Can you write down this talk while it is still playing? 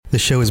The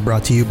show is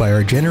brought to you by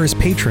our generous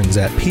patrons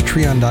at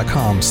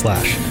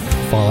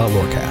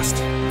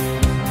patreon.com/FalloutLorecast.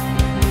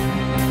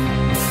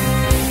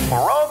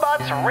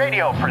 Robots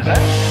Radio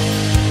presents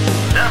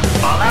the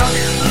Fallout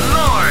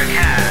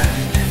Lorecast.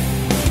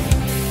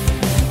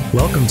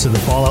 Welcome to the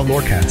Fallout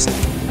Lorecast,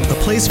 a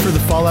place for the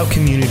Fallout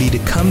community to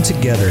come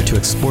together to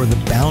explore the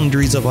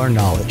boundaries of our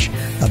knowledge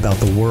about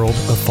the world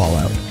of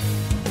Fallout.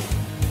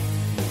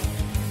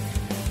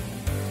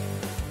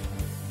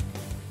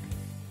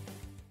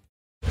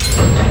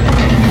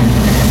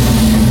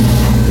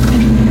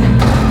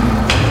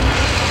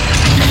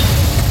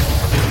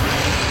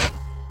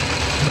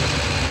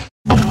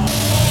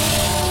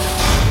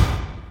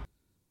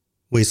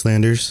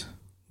 Wastelanders,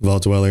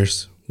 Vault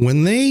Dwellers,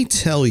 when they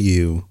tell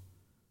you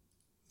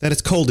that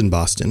it's cold in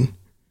Boston,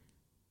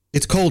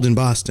 it's cold in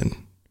Boston.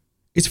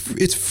 It's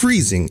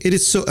freezing. It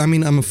is so. I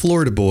mean, I'm a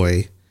Florida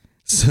boy,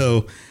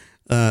 so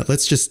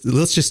let's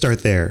just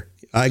start there.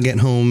 I get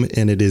home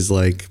and it is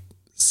like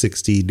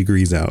 60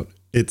 degrees out.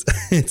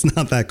 It's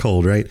not that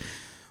cold, right?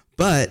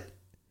 But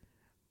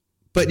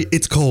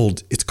it's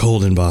cold. It's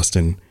cold in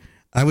Boston.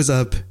 I was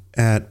up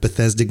at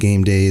Bethesda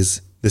game days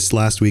this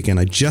last weekend.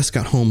 I just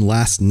got home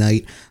last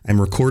night.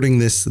 I'm recording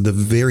this the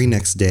very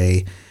next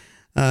day.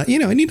 I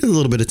needed a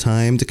little bit of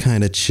time to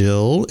kind of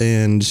chill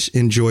and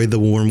enjoy the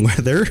warm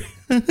weather.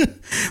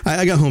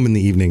 I got home in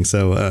the evening,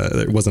 so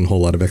there wasn't a whole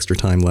lot of extra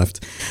time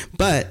left.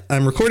 But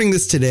I'm recording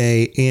this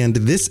today, and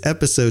this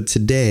episode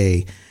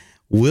today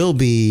will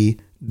be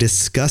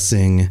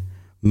discussing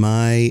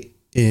my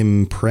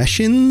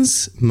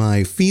impressions,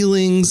 my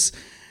feelings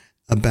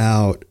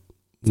about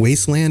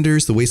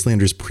Wastelanders, the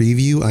Wastelanders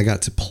preview. I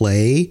got to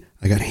play.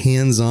 I got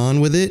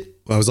hands-on with it.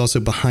 I was also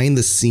behind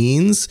the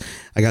scenes.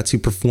 I got to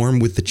perform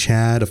with the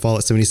Chad, a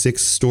Fallout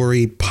 76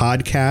 story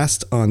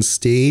podcast on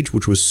stage,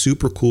 which was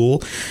super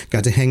cool.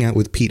 Got to hang out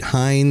with Pete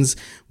Hines,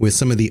 with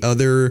some of the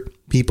other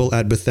people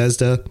at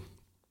Bethesda,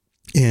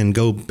 and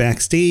go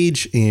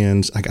backstage.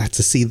 And I got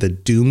to see the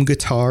Doom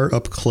guitar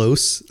up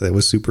close. That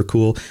was super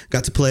cool.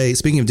 Got to play,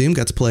 speaking of Doom,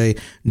 got to play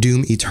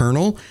Doom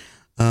Eternal.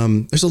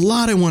 There's a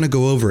lot I want to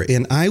go over,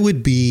 and I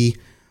would be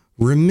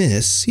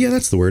remiss. Yeah,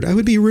 that's the word. I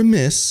would be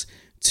remiss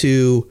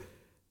to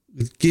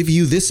give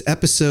you this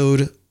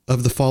episode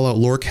of the Fallout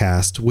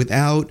Lorecast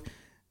without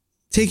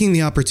taking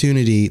the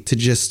opportunity to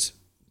just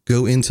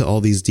go into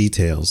all these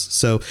details.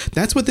 So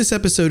that's what this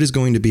episode is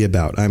going to be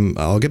about.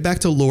 I'll get back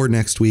to lore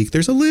next week.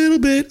 There's a little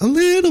bit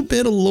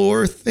of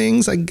lore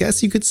things, I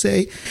guess you could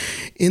say,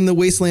 in the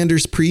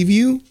Wastelanders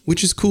preview,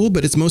 which is cool,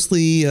 but it's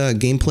mostly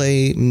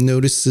gameplay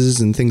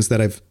notices and things that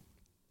I've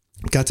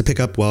got to pick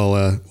up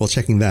while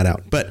checking that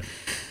out. But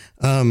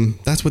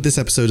that's what this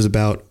episode is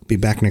about. Be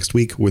back next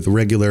week with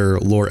regular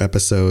lore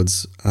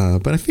episodes.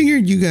 But I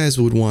figured you guys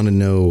would want to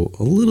know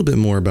a little bit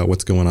more about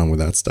what's going on with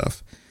that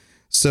stuff.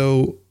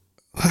 So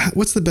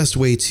what's the best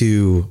way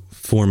to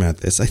format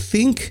this? I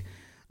think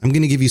I'm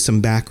going to give you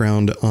some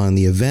background on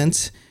the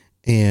event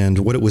and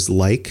what it was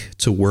like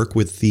to work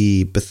with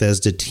the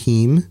Bethesda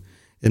team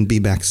and be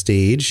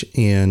backstage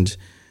and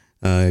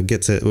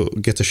get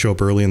to show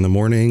up early in the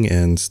morning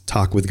and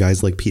talk with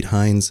guys like Pete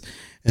Hines,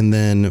 and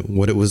then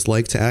what it was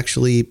like to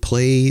actually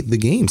play the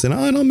games. And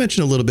I'll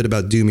mention a little bit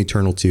about Doom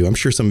Eternal too. I'm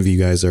sure some of you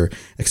guys are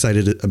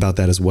excited about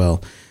that as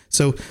well.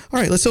 So,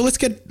 all right, let's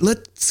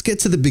get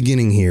to the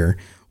beginning here.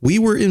 We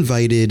were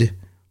invited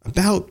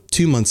about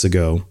 2 months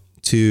ago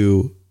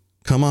to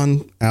come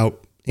on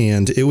out,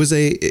 and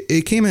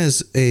it came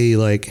as a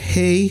like,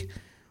 hey,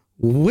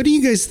 what do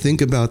you guys think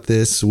about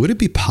this? Would it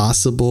be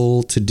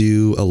possible to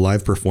do a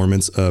live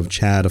performance of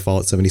Chad, a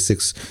Fallout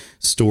 76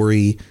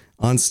 story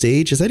on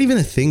stage? Is that even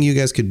a thing you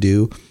guys could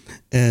do?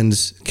 And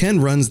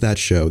Ken runs that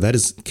show. That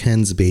is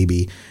Ken's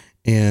baby.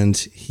 And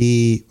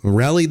he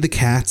rallied the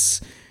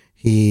cats.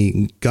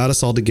 He got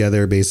us all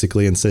together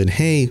basically and said,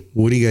 hey,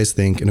 what do you guys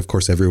think? And of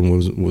course,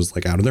 everyone was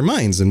like out of their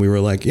minds. And we were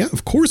like, yeah,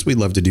 of course we'd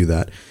love to do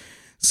that.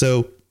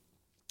 So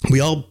we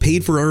all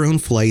paid for our own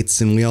flights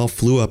and we all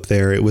flew up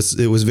there. It was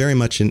very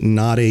much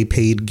not a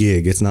paid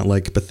gig. It's not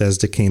like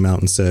Bethesda came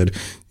out and said,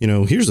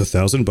 here's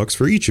 $1,000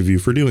 for each of you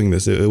for doing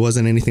this. It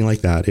wasn't anything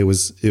like that. It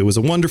was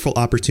a wonderful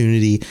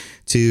opportunity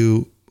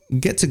to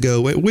get to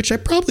go, which I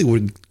probably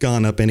would have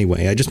gone up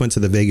anyway. I just went to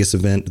the Vegas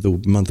event the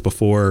month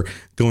before,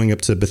 going up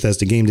to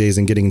Bethesda game days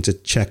and getting to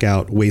check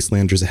out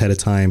Wastelanders ahead of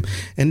time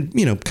and,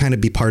 kind of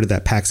be part of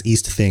that PAX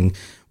East thing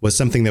was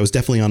something that was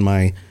definitely on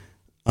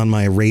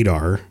my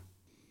radar.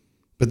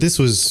 But this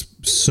was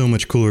so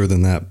much cooler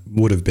than that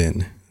would have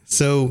been.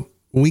 So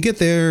when we get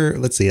there,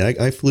 let's see,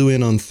 I flew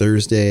in on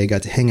Thursday,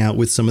 got to hang out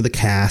with some of the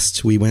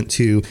cast. We went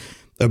to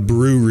a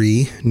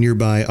brewery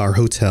nearby our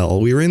hotel.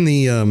 We were in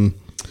the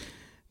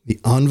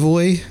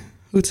Envoy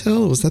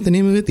Hotel. Was that the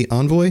name of it? The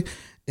Envoy.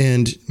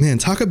 And man,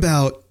 talk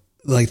about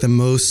like the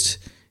most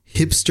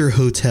hipster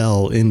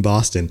hotel in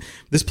Boston.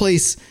 This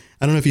place,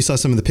 I don't know if you saw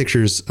some of the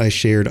pictures I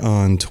shared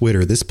on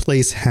Twitter. This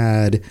place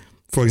had,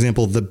 for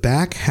example, the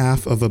back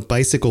half of a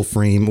bicycle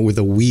frame with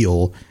a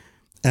wheel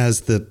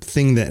as the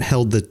thing that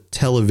held the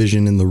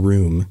television in the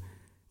room.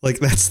 Like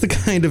that's the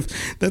kind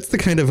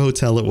of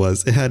hotel it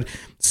was. It had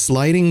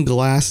sliding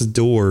glass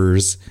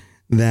doors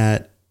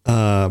that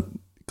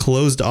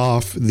closed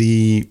off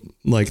the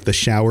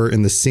shower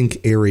and the sink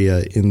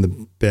area in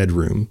the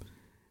bedroom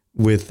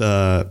with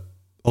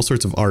all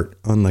sorts of art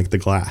on like the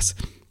glass.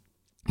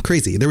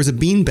 Crazy. There was a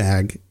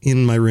beanbag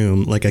in my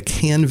room, like a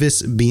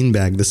canvas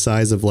beanbag the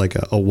size of like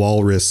a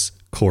walrus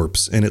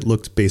corpse, and it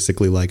looked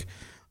basically like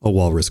a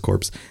walrus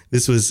corpse.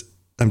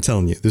 I'm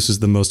telling you, this is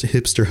the most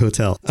hipster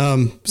hotel.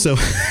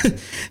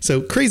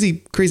 So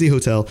crazy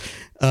hotel.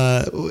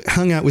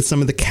 Hung out with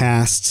some of the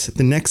cast.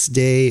 The next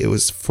day, it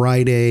was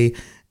Friday,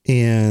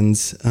 and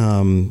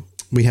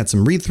we had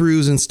some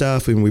read-throughs and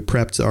stuff, and we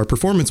prepped. Our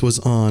performance was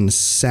on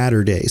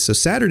Saturday. So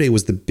Saturday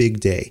was the big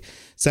day.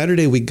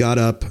 Saturday, we got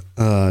up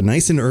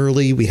nice and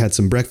early. We had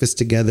some breakfast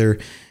together,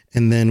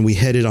 and then we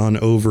headed on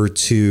over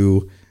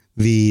to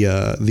the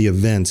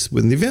event.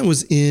 When the event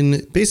was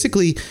in,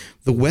 basically,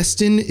 the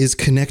Westin is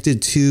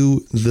connected to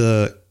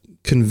the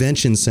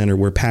convention center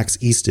where PAX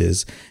East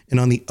is, and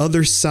on the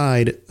other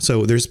side,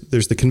 so there's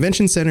the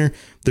convention center,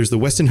 there's the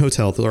Westin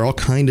Hotel. They're all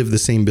kind of the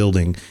same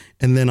building,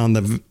 and then on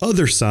the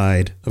other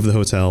side of the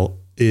hotel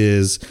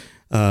is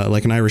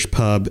like an Irish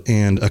pub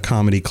and a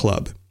comedy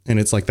club. And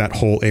it's like that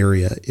whole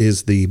area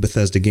is the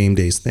Bethesda Game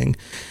Days thing.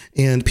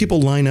 And people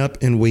line up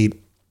and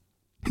wait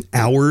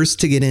hours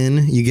to get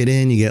in. You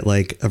get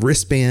like a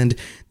wristband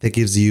that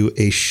gives you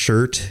a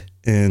shirt,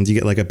 and you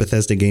get like a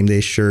Bethesda Game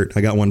Days shirt.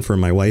 I got one for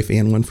my wife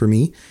and one for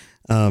me.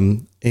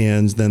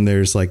 And then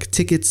there's like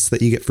tickets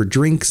that you get for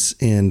drinks,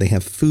 and they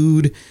have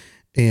food,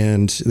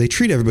 and they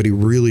treat everybody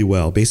really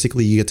well.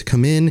 Basically, you get to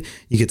come in,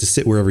 you get to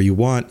sit wherever you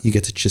want. You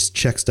get to just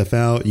check stuff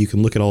out. You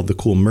can look at all the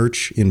cool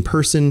merch in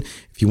person.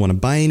 If you want to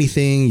buy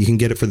anything, you can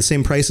get it for the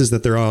same prices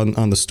that they're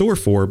on the store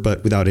for,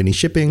 but without any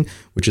shipping,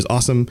 which is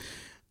awesome.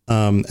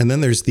 And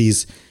then there's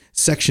these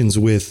sections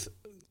with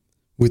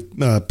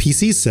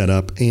PCs set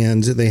up,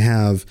 and they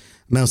have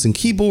mouse and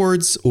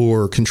keyboards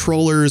or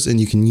controllers, and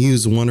you can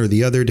use one or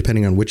the other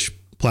depending on which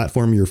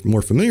platform you're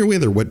more familiar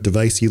with or what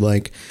device you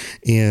like.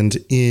 And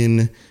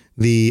in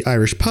the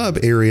Irish pub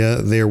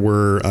area, there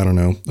were, I don't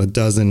know, a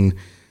dozen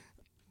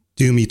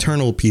Doom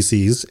Eternal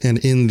PCs. And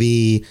in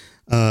the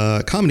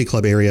comedy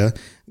club area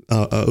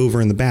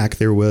over in the back,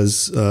 there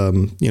was,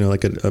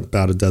 like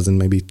about a dozen,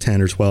 maybe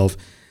 10 or 12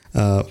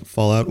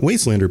 Fallout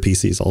Wastelander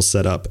PCs all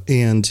set up.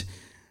 And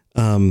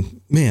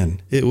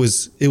man, it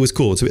was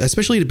cool,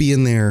 especially to be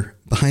in there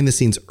behind the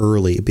scenes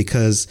early,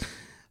 because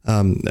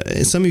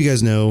some of you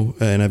guys know,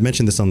 and I've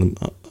mentioned this on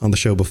the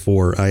show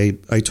before, I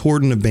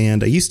toured in a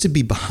band. I used to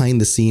be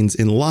behind the scenes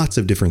in lots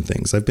of different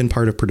things. I've been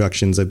part of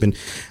productions. I've been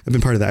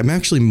part of that. I'm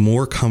actually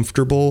more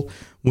comfortable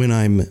when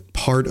I'm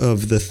part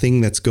of the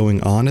thing that's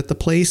going on at the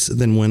place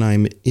than when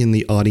I'm in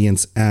the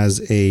audience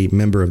as a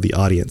member of the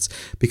audience,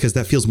 because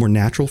that feels more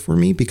natural for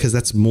me, because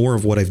that's more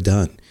of what I've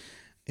done.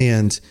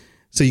 And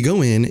so you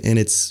go in and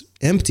it's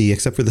empty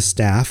except for the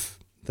staff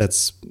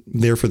that's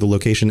there for the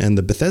location and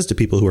the Bethesda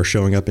people who are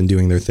showing up and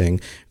doing their thing.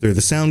 They're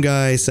the sound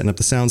guys setting up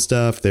the sound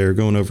stuff. They're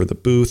going over the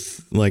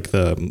booth, like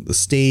the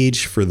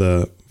stage for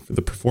the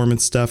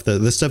performance stuff.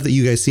 The stuff that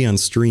you guys see on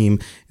stream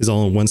is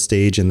all on one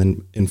stage. And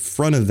then in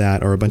front of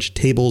that are a bunch of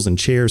tables and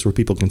chairs where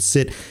people can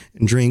sit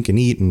and drink and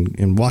eat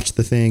and watch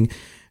the thing.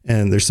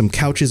 And there's some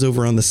couches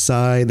over on the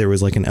side. There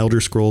was like an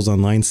Elder Scrolls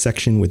Online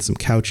section with some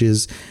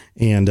couches,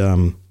 and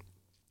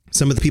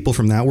some of the people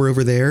from that were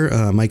over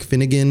there. Mike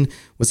Finnegan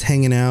was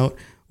hanging out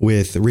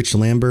with Rich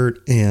Lambert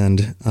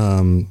and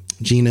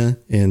Gina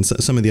and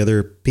some of the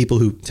other people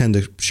who tend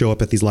to show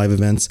up at these live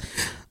events.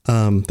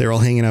 They're all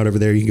hanging out over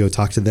there. You can go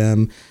talk to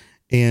them.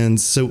 And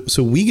so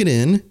we get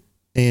in,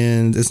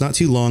 and it's not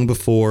too long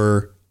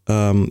before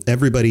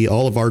everybody,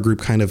 all of our group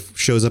kind of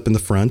shows up in the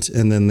front,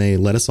 and then they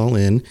let us all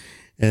in.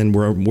 And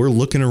we're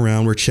looking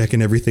around, we're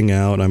checking everything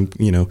out.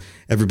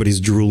 Everybody's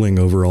drooling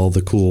over all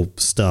the cool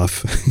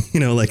stuff,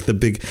 like the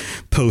big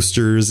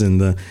posters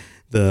and the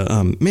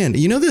man,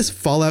 this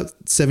Fallout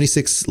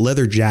 76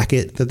 leather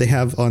jacket that they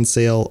have on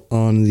sale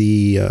on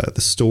the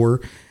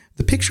store.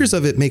 The pictures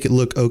of it make it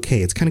look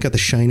okay. It's kind of got the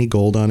shiny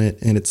gold on it,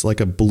 and it's like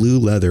a blue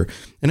leather.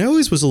 And I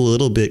always was a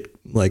little bit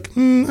like, I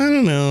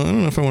don't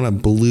know if I want a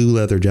blue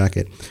leather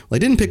jacket. Well, I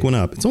didn't pick one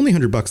up. It's only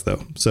 $100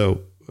 though.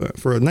 So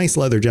for a nice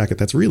leather jacket,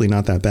 that's really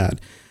not that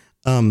bad.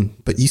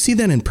 But you see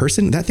that in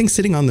person, that thing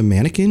sitting on the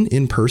mannequin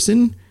in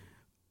person,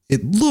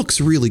 it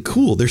looks really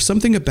cool. There's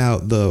something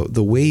about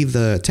the way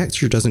the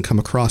texture doesn't come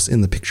across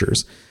in the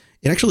pictures.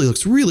 It actually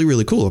looks really,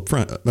 really cool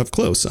up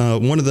close.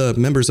 One of the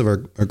members of our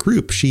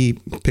group, she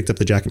picked up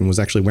the jacket and was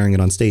actually wearing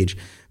it on stage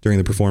during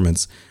the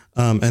performance.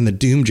 And the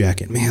Doom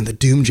jacket, man, the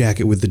Doom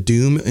jacket with the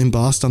Doom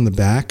embossed on the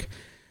back.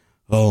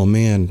 Oh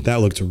man,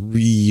 that looked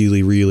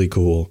really, really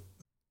cool.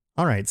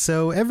 All right,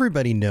 so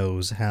everybody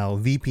knows how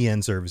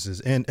VPN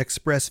services and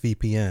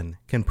ExpressVPN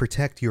can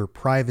protect your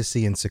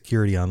privacy and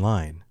security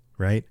online,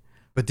 right?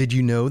 But did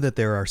you know that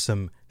there are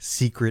some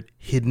secret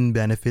hidden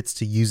benefits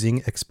to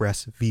using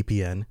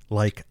ExpressVPN,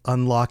 like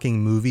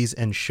unlocking movies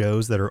and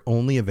shows that are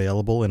only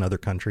available in other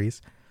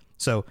countries?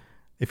 So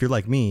if you're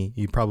like me,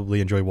 you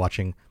probably enjoy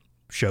watching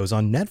shows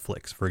on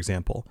Netflix, for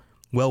example.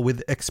 Well,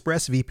 with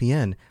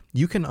ExpressVPN,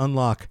 you can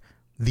unlock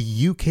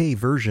the UK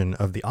version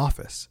of The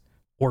Office,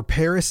 or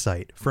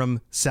Parasite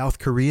from South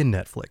Korean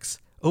Netflix.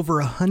 Over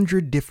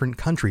 100 different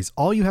countries.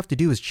 All you have to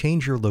do is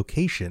change your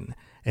location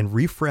and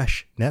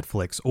refresh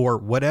Netflix or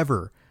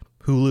whatever,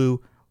 Hulu,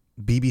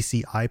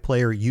 BBC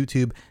iPlayer,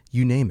 YouTube,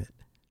 you name it.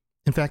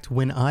 In fact,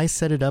 when I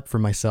set it up for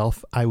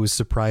myself, I was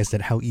surprised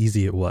at how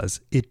easy it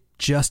was. It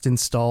just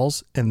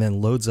installs and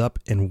then loads up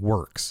and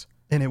works.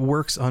 And it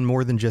works on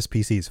more than just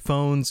PCs,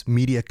 phones,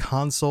 media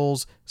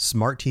consoles,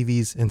 smart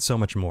TVs, and so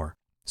much more.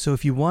 So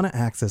if you want to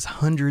access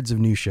hundreds of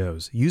new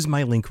shows, use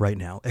my link right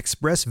now,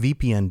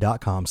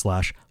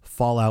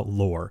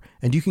 expressvpn.com/FalloutLore,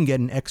 and you can get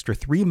an extra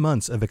 3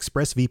 months of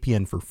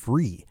ExpressVPN for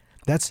free.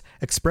 That's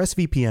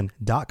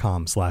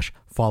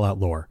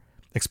expressvpn.com/FalloutLore.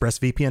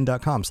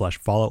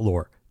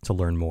 expressvpn.com/FalloutLore to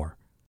learn more.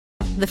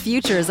 The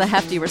future is a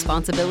hefty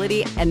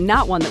responsibility and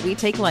not one that we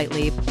take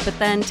lightly, but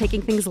then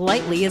taking things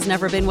lightly has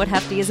never been what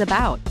Hefty is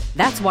about.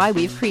 That's why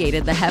we've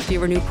created the Hefty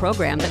Renew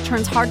program that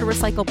turns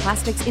hard-to-recycle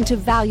plastics into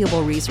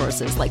valuable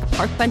resources like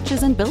park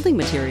benches and building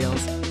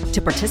materials.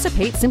 To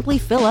participate, simply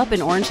fill up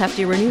an orange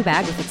Hefty Renew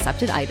bag with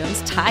accepted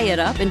items, tie it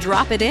up, and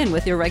drop it in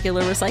with your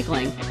regular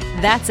recycling.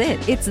 That's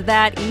it. It's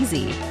that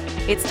easy.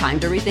 It's time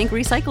to rethink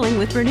recycling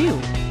with Renew.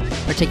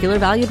 Particular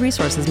valued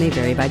resources may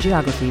vary by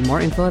geography.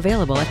 More info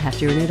available at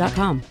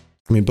heftyrenew.com.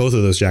 I mean, both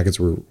of those jackets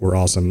were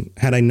awesome.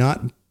 Had I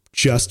not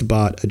just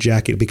bought a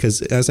jacket,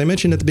 because as I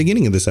mentioned at the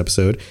beginning of this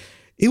episode,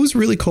 it was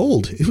really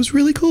cold. It was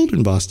really cold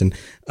in Boston.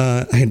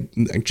 I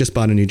just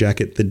bought a new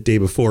jacket the day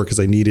before because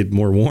I needed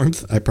more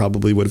warmth. I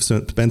probably would have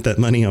spent that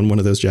money on one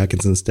of those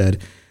jackets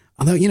instead.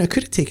 Although, I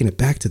could have taken it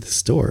back to the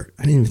store.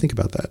 I didn't even think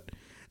about that.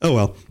 Oh,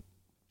 well.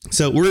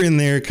 So we're in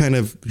there kind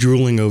of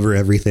drooling over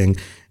everything,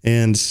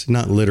 and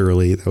not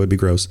literally, that would be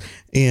gross.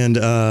 And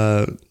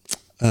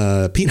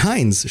Pete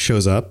Hines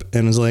shows up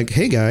and is like,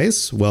 "Hey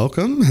guys,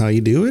 welcome. How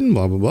you doing?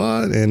 Blah, blah,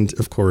 blah." And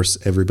of course,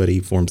 everybody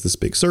forms this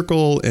big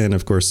circle. And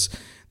of course,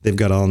 they've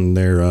got on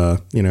their,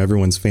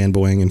 everyone's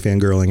fanboying and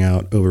fangirling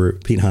out over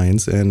Pete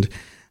Hines, and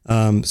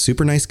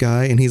super nice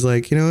guy. And he's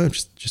like,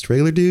 just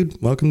regular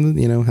dude. Welcome.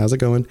 How's it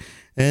going?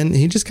 And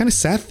he just kind of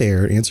sat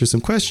there, answered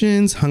some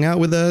questions, hung out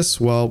with us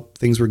while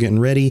things were getting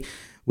ready.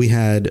 We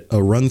had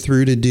a run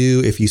through to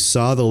do. If you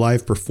saw the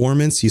live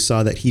performance, you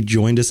saw that he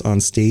joined us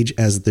on stage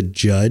as the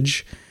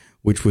judge,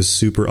 which was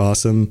super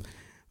awesome.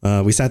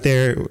 We sat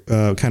there,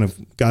 kind of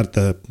got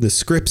the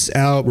scripts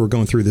out. We're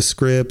going through the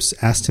scripts,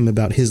 asked him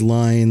about his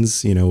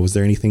lines. Was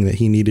there anything that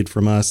he needed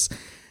from us?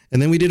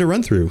 And then we did a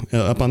run through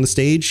up on the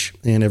stage,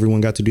 and everyone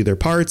got to do their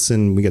parts,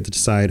 and we got to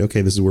decide,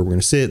 okay, this is where we're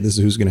going to sit. This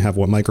is who's going to have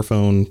what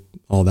microphone,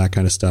 all that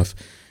kind of stuff.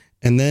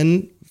 And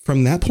then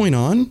from that point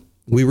on,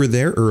 we were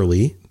there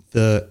early.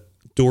 The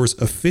doors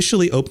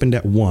officially opened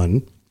at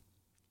 1.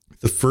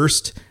 The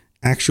first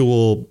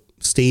actual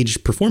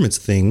stage performance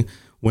thing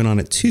went on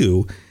at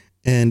 2,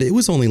 and it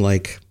was only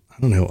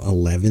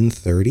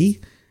 11:30,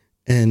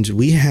 and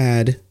we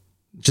had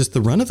just the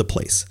run of the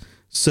place.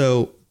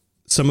 So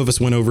some of us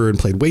went over and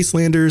played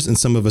Wastelanders, and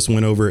some of us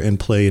went over and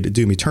played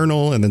Doom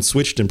Eternal, and then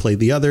switched and played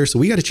the other. So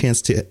we got a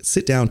chance to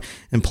sit down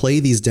and play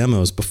these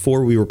demos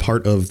before we were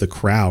part of the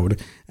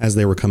crowd as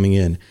they were coming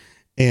in.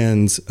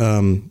 And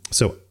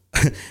so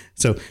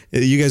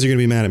you guys are going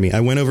to be mad at me. I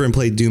went over and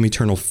played Doom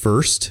Eternal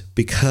first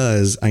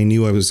because I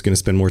knew I was going to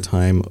spend more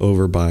time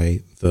over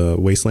by the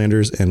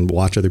Wastelanders and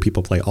watch other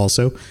people play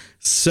also.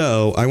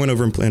 So I went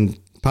over and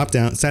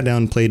sat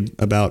down and played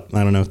about,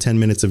 10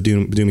 minutes of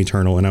Doom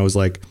Eternal. And I was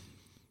like,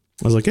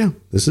 yeah,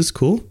 this is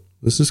cool.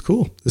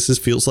 It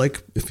feels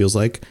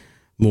like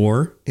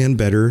more and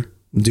better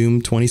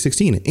Doom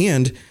 2016.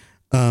 And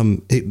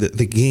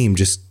the game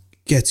just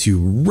gets you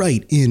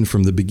right in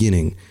from the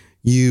beginning.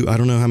 I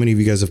don't know how many of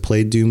you guys have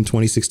played Doom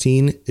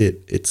 2016.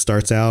 It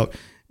starts out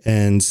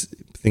and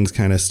things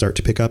kind of start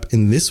to pick up.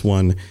 In this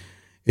one,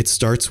 it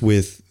starts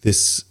with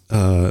this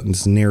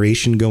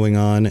narration going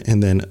on,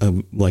 and then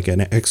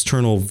an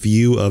external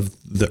view of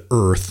the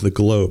Earth, the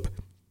globe,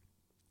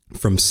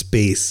 from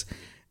space.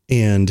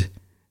 And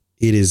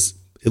it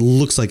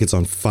looks like it's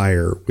on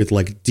fire with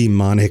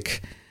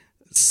demonic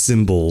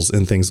symbols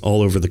and things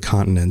all over the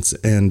continents.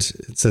 And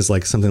it says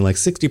something like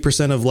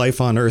 60% of life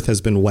on Earth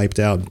has been wiped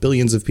out.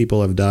 Billions of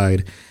people have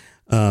died.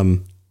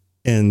 And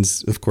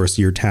of course,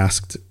 you're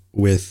tasked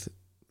with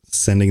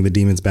sending the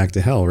demons back to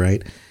hell,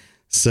 right?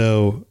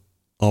 So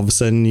all of a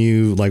sudden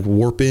you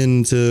warp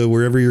into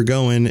wherever you're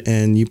going,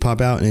 and you pop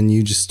out and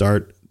you just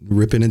start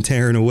ripping and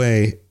tearing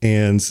away,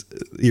 and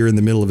you're in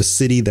the middle of a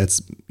city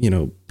that's,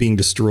 being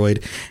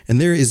destroyed. And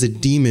there is a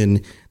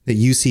demon that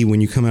you see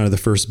when you come out of the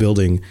first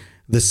building,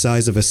 the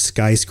size of a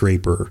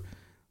skyscraper,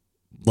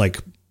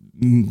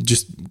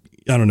 just,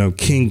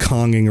 King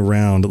Konging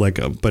around,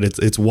 but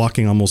it's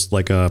walking almost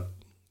like a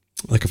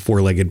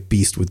 4-legged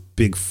beast with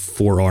big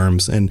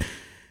forearms. And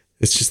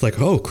it's just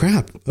oh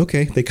crap.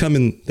 Okay. They come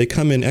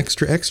in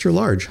extra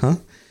large, huh?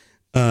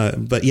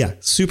 But yeah,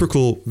 super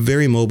cool,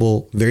 very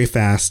mobile, very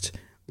fast,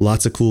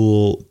 Lots of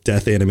cool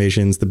death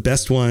animations. The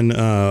best one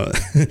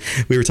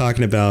we were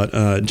talking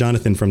about,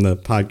 Jonathan from the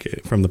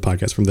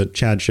podcast, from the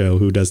Chad show,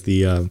 who does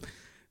the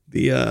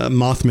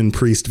Mothman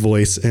priest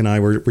voice, and I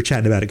were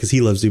chatting about it because he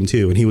loves Doom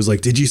too. And he was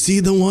like, "Did you see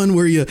the one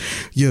where you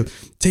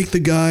take the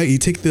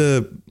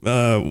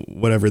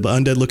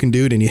undead looking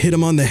dude and you hit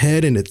him on the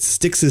head and it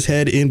sticks his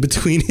head in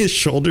between his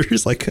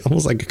shoulders, like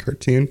almost like a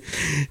cartoon?"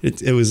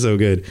 It was so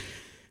good.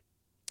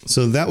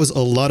 So that was a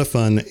lot of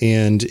fun.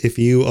 And if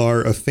you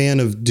are a fan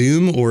of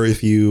Doom, or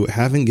if you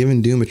haven't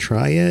given Doom a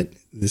try yet,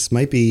 this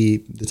might be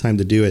the time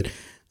to do it.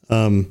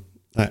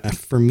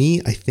 For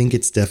me, I think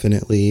it's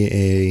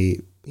definitely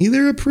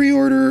either a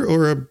pre-order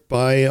or a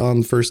buy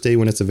on first day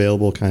when it's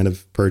available kind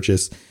of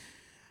purchase.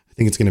 I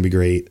think it's going to be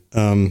great.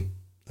 I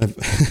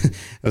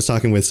was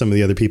talking with some of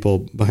the other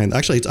people behind.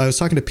 Actually, I was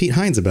talking to Pete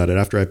Hines about it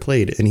after I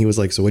played, and he was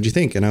like, "So what'd you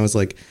think?" And I was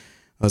like,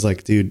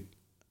 "Dude,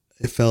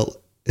 it felt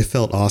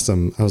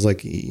awesome." I was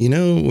like,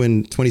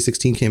 when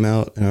 2016 came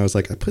out, and I was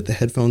like, I put the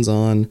headphones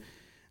on.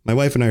 My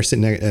wife and I are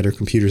sitting at our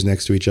computers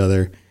next to each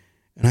other,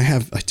 and I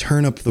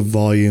turn up the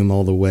volume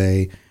all the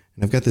way.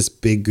 And I've got this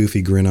big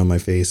goofy grin on my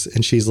face.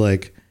 And she's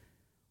like,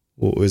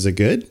 "Well, was it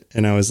good?"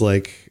 And I was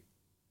like,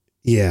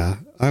 "Yeah,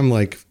 I'm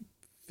like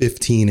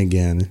 15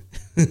 again."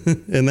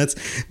 And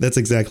that's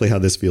exactly how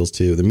this feels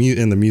too. The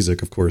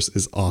music, of course,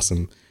 is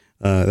awesome.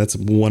 That's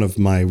one of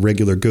my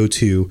regular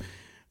go-to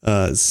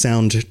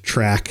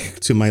soundtrack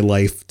to my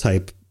life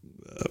type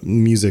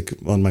music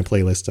on my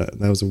playlist.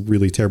 That was a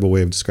really terrible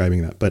way of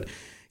describing that. But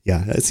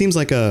yeah, it seems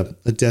like a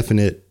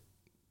definite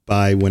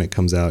buy when it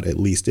comes out, at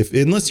least,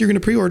 unless you're going to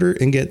pre-order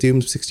and get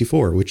Doom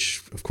 64,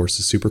 which of course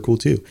is super cool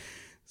too.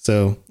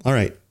 So, all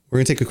right, we're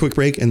going to take a quick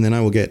break, and then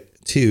I will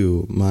get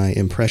to my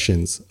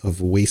impressions of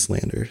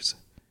Wastelanders.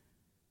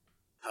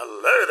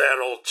 Hello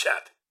there, old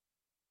chap.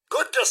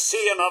 Good to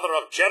see another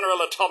of General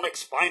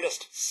Atomic's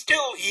finest,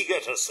 still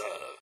eager to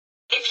serve.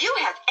 If you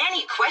have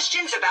any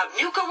questions about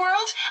Nuka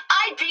World,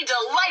 I'd be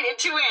delighted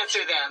to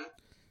answer them.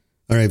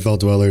 All right, Vault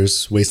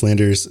Dwellers,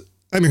 Wastelanders.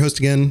 I'm your host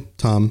again,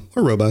 Tom,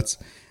 or Robots.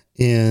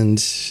 And,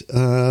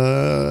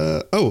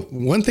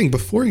 one thing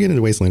before we get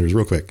into Wastelanders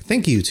real quick,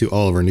 thank you to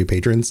all of our new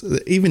patrons.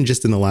 Even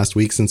just in the last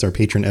week since our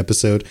patron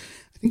episode,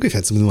 I think we've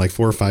had something like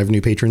 4 or 5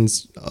 new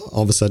patrons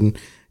all of a sudden.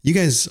 You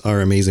guys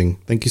are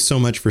amazing. Thank you so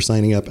much for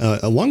signing up,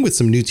 along with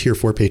some new tier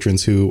 4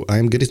 patrons who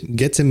I'm going to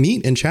get to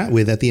meet and chat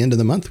with at the end of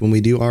the month when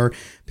we do our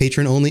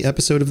patron only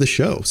episode of the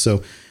show.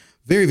 So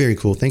very, very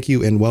cool. Thank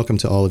you. And welcome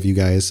to all of you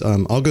guys.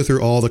 I'll go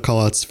through all the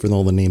call outs for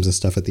all the names and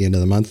stuff at the end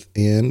of the month,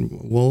 and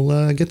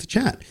we'll get to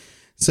chat.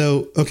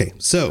 So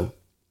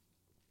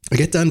I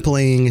get done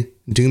playing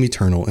Doom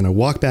Eternal and I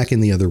walk back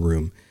in the other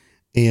room,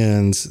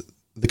 and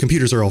the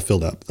computers are all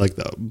filled up. Like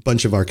a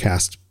bunch of our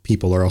cast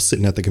people are all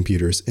sitting at the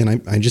computers,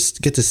 and I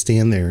just get to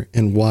stand there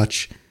and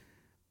watch,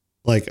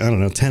 like, I don't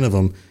know, 10 of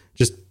them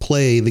just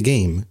play the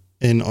game,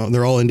 and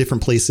they're all in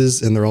different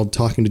places and they're all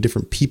talking to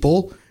different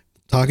people.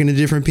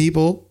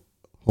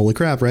 Holy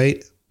crap,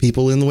 right?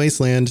 People in the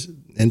wasteland,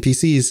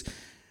 NPCs.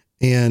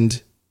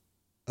 And,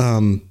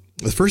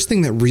 the first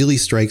thing that really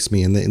strikes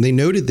me, and they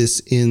noted this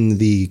in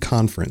the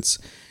conference,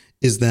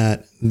 is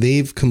that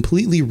they've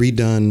completely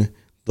redone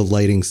the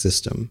lighting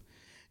system.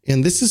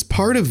 And this is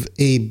part of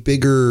a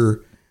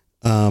bigger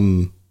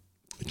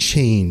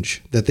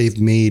change that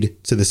they've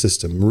made to the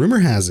system. Rumor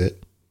has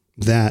it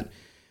that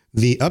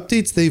the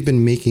updates they've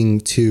been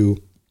making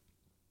to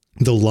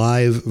the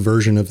live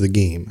version of the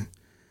game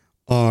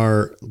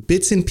are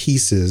bits and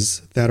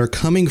pieces that are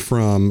coming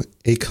from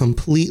a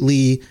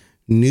completely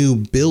new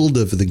build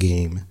of the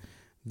game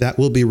that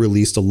will be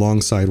released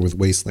alongside with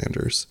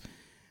Wastelanders.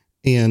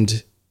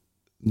 And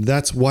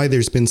that's why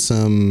there's been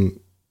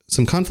some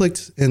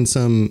conflict and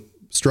some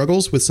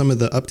struggles with some of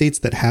the updates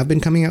that have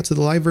been coming out to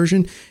the live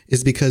version,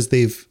 is because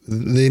they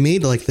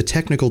made like the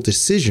technical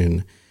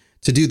decision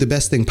to do the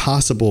best thing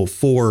possible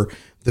for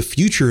the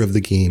future of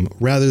the game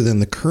rather than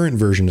the current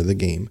version of the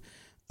game.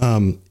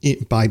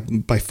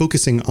 By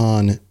focusing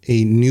on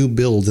a new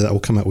build that will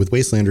come out with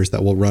Wastelanders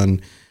that will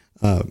run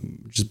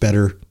just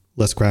better,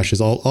 less crashes,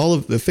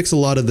 fix a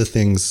lot of the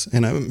things.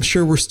 And I'm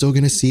sure we're still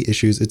going to see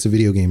issues. It's a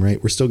video game,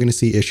 right? We're still going to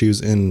see issues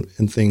and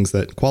things,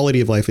 that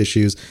quality of life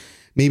issues,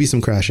 maybe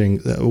some crashing,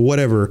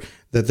 whatever,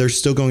 that they're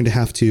still going to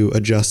have to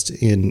adjust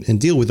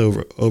and deal with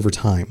over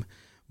time.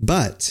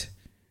 But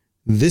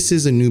this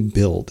is a new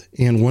build.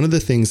 And one of the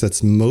things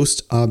that's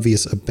most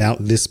obvious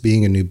about this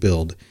being a new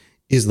build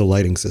is the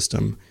lighting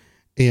system.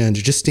 And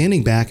just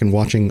standing back and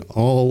watching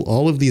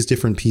all of these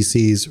different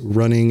PCs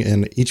running,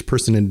 and each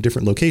person in a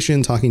different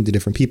location, talking to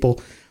different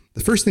people,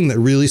 the first thing that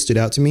really stood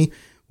out to me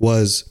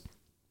was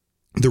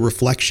the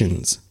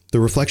reflections.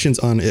 The reflections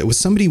on it was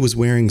somebody was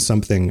wearing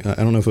something. I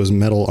don't know if it was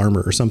metal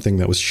armor or something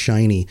that was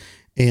shiny.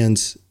 And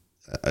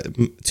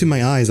to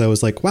my eyes, I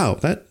was like, wow,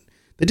 that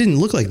didn't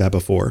look like that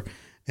before.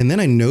 And then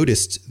I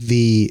noticed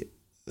the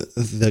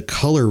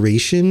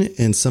coloration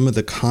and some of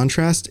the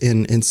contrast,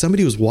 and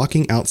somebody was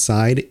walking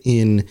outside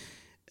in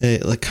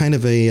like kind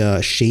of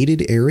a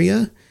shaded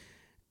area,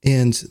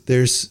 and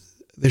there's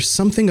there's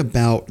something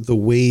about the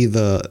way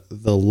the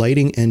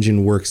lighting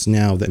engine works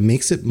now that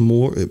makes it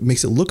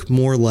look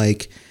more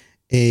like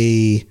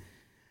a,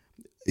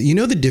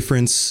 the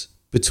difference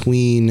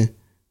between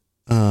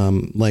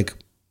like,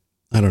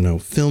 I don't know,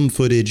 film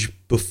footage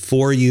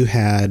before you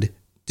had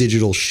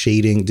digital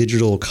shading,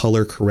 digital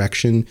color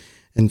correction,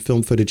 and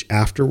film footage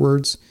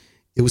afterwards.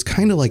 It was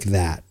kind of like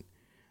that.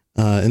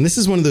 And this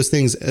is one of those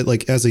things,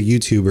 like as a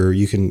YouTuber,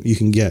 you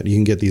can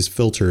get these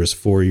filters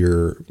for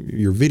your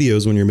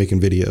videos when you're making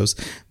videos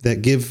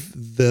that give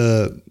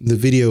the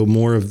video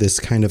more of this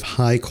kind of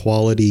high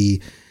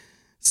quality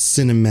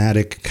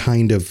cinematic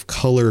kind of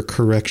color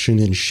correction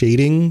and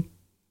shading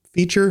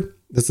feature.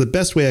 That's the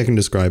best way I can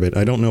describe it.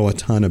 I don't know a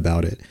ton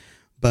about it,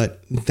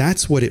 but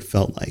that's what it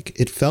felt like.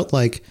 It felt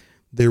like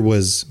there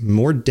was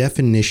more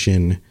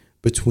definition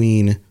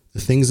between the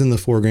things in the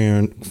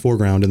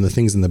foreground and the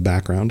things in the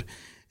background.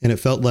 And it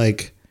felt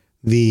like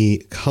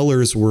the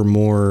colors were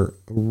more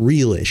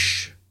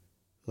realish,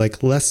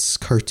 like less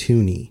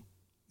cartoony,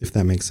 if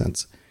that makes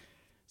sense.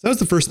 So that was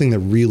the first thing that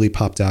really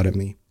popped out at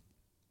me.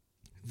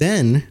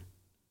 Then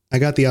I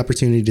got the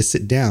opportunity to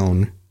sit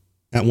down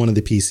at one of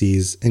the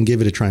PCs and give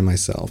it a try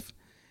myself.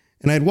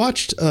 And I'd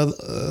watched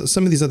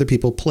some of these other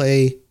people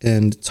play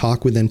and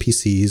talk with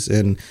NPCs.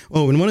 And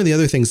one of the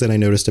other things that I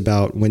noticed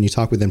about when you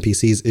talk with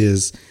NPCs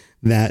is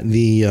that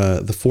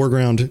the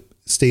foreground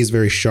stays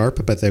very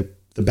sharp, but the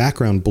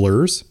background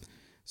blurs.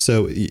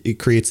 So it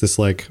creates this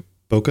like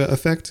bokeh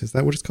effect. Is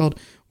that what it's called?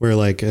 Where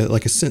like a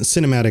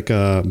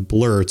cinematic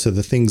blur to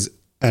the things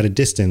at a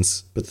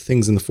distance, but the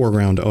things in the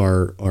foreground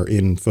are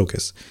in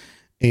focus.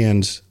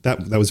 And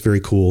that was very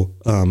cool.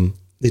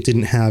 It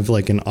didn't have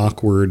like an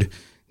awkward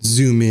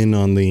zoom in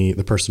on the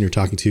person you're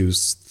talking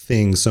to's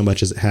thing so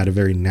much as it had a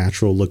very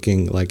natural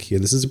looking, like, here,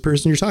 this is a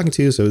person you're talking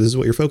to, so this is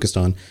what you're focused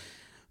on.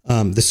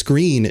 The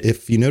screen,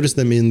 if you notice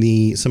them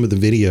in some of the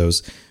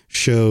videos,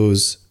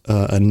 shows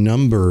a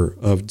number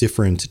of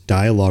different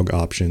dialogue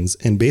options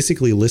and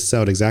basically lists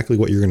out exactly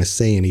what you're going to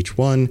say in each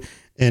one.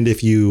 And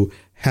if you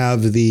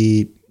have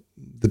the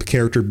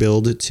character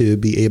build to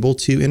be able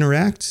to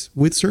interact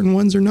with certain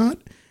ones or not.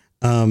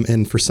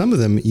 And for some of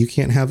them, you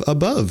can't have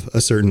above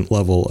a certain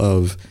level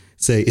of,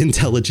 say,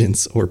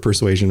 intelligence or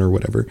persuasion or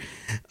whatever.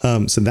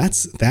 So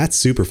that's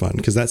super fun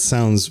because that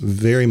sounds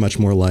very much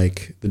more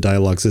like the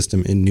dialogue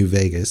system in New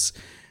Vegas.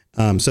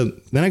 So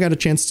then I got a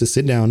chance to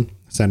sat down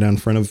in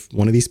front of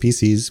one of these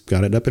PCs,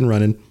 got it up and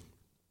running.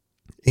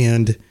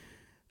 And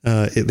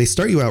they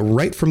start you out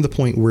right from the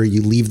point where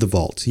you leave the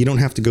vault. You don't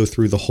have to go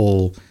through the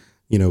whole,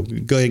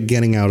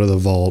 getting out of the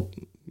vault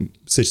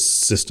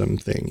system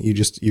thing.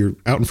 You're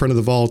out in front of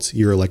the vault.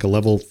 You're like a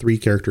level 3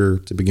 character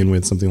to begin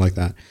with, something like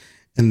that.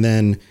 And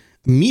then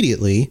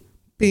immediately,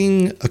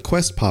 bing, a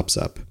quest pops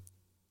up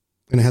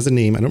and it has a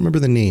name. I don't remember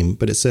the name,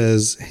 but it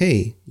says,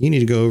 hey, you need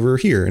to go over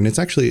here. And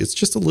it's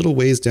just a little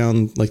ways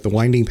down, like the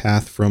winding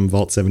path from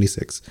Vault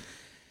 76.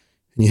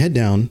 And you head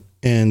down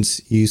and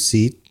you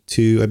see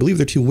I believe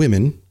they're 2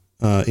 women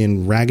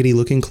in raggedy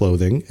looking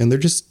clothing. And they're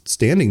just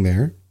standing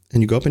there,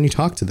 and you go up and you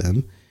talk to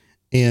them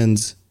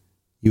and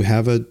you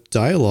have a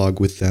dialogue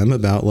with them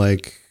about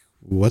like,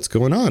 what's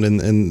going on?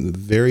 And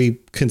very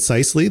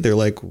concisely, they're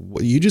like,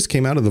 you just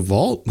came out of the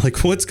vault.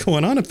 Like, what's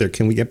going on up there?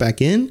 Can we get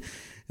back in?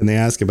 And they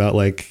ask about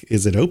like,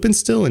 is it open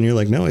still? And you're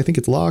like, no, I think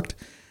it's locked.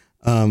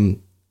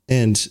 And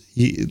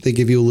they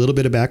give you a little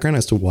bit of background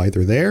as to why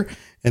they're there.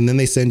 And then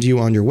they send you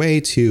on your way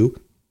to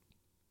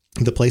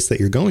the place that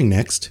you're going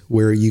next,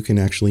 where you can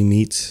actually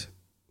meet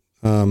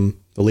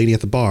the lady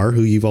at the bar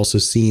who you've also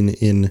seen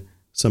in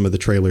some of the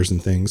trailers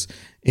and things.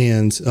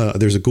 And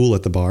there's a ghoul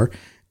at the bar.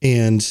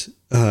 And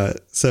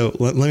so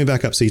let me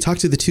back up. So you talk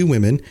to the 2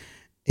 women,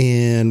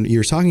 and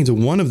you're talking to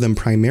one of them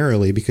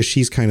primarily because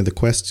she's kind of the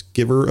quest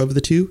giver of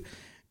the 2.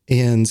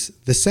 And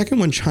the second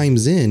one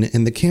chimes in,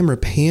 and the camera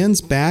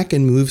pans back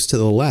and moves to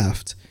the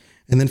left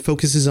and then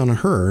focuses on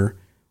her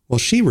while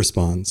she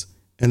responds.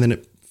 And then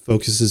it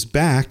focuses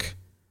back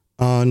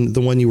on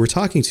the one you were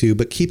talking to,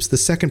 but keeps the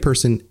second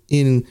person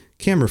in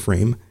camera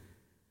frame,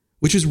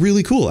 which is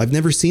really cool. I've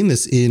never seen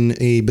this in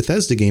a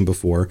Bethesda game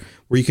before,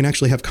 where you can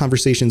actually have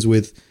conversations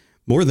with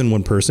more than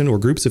one person or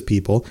groups of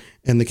people,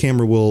 and the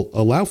camera will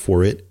allow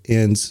for it,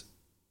 and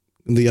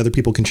the other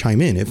people can chime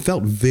in. It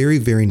felt very,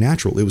 very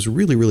natural. It was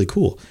really, really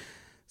cool.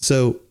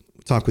 So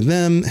talk with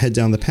them, head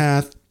down the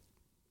path,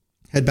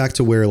 head back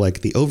to where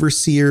like the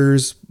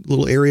overseer's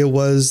little area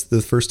was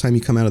the first time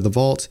you come out of the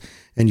vault,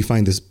 and you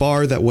find this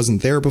bar that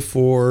wasn't there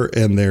before.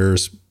 And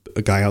there's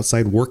a guy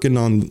outside working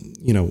on,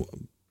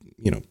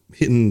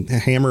 hitting a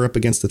hammer up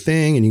against the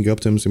thing. And you go up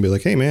to him and be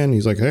like, hey man,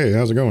 he's like, hey,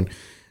 how's it going?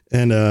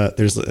 And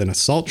there's an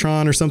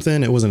Assaultron or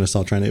something. It wasn't an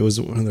Assaultron. It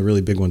was one of the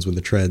really big ones with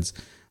the treads,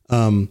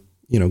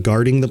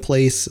 guarding the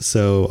place.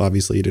 So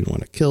obviously you didn't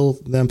want to kill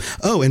them.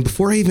 Oh, and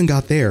before I even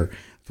got there,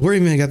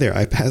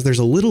 I passed, there's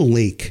a little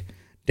lake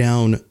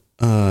down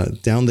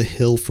the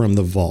hill from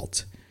the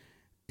vault.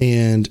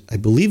 And I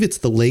believe it's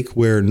the lake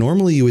where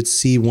normally you would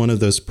see one of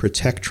those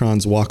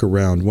Protectrons walk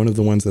around, one of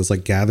the ones that's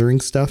like gathering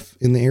stuff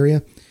in the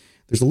area.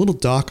 There's a little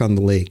dock on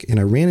the lake, and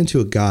I ran into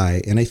a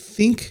guy, and I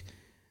think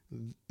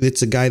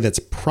it's a guy that's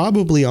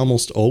probably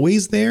almost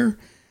always there.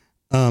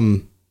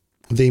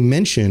 They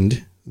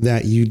mentioned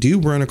that you do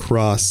run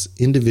across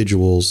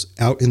individuals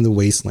out in the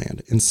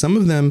wasteland, and some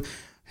of them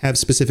have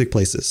specific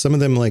places. Some of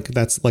them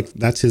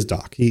that's his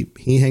dock. He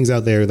hangs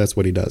out there. That's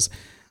what he does.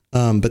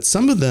 But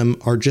some of them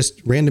are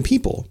just random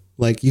people.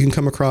 Like you can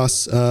come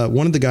across,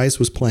 one of the guys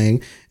was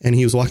playing and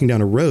he was walking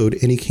down a road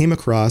and he came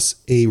across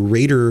a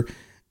raider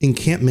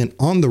encampment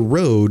on the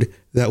road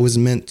that was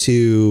meant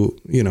to,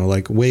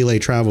 like waylay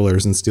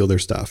travelers and steal their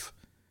stuff,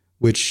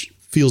 which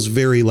feels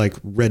very like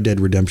Red Dead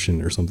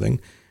Redemption or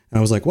something. And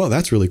I was like, whoa,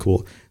 that's really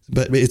cool.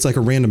 But it's like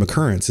a random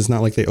occurrence. It's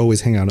not like they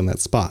always hang out on that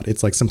spot.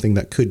 It's like something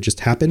that could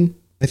just happen,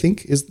 I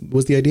think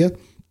was the idea.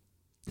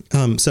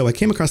 So I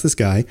came across this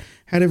guy,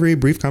 had a very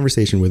brief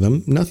conversation with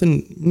him,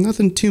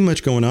 nothing too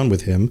much going on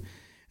with him.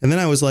 And then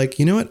I was like,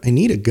 you know what? I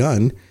need a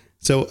gun.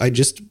 So I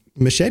just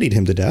macheted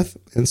him to death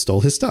and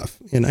stole his stuff.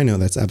 And I know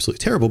that's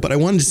absolutely terrible, but I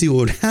wanted to see what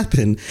would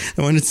happen.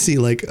 I wanted to see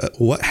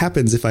what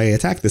happens if I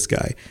attack this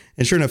guy.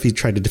 And sure enough, he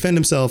tried to defend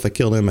himself. I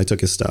killed him. I took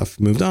his stuff,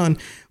 moved on,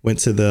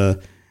 went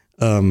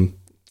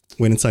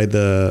inside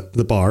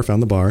the bar,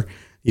 found the bar.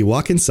 You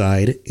walk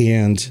inside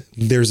and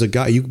there's a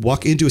guy, you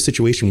walk into a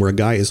situation where a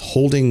guy is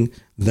holding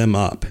them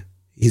up.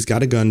 He's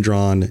got a gun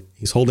drawn.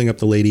 He's holding up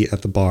the lady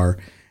at the bar,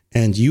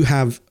 and you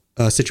have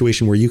a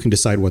situation where you can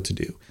decide what to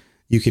do.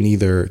 You can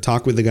either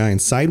talk with the guy and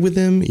side with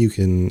him. You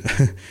can,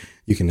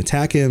 you can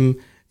attack him.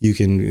 You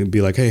can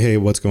be like, Hey,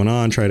 what's going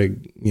on? Try to,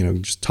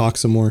 just talk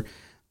some more.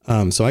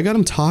 So I got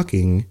him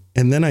talking,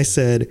 and then I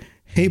said,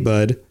 hey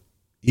bud,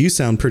 you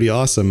sound pretty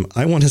awesome.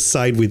 I want to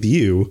side with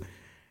you.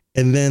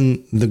 And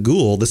then the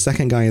ghoul, the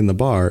second guy in the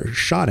bar,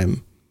 shot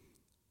him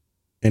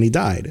and he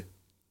died.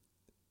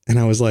 And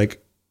I was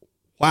like,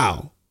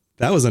 wow,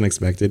 that was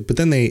unexpected. But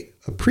then they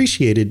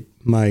appreciated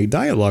my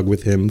dialogue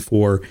with him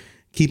for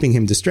keeping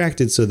him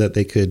distracted so that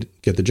they could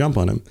get the jump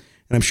on him.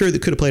 And I'm sure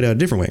it could have played out a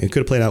different way. It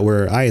could have played out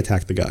where I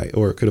attacked the guy,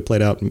 or it could have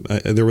played out.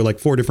 There were like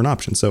 4 different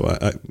options. So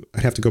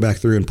I'd have to go back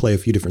through and play a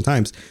few different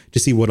times to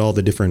see what all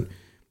the different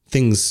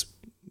things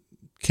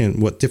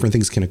what different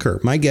things can occur.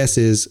 My guess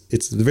is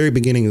it's the very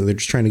beginning. They're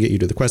just trying to get you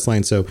to the quest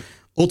line. So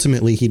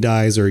ultimately he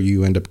dies or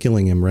you end up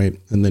killing him. Right.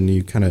 And then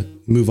you kind of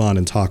move on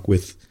and talk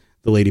with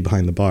the lady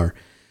behind the bar.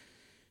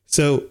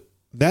 So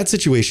that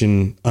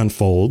situation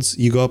unfolds.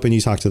 You go up and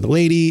you talk to the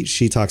lady.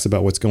 She talks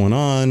about what's going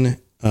on.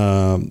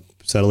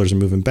 Settlers are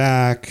moving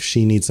back.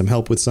 She needs some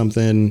help with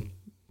something,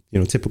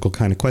 typical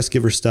kind of quest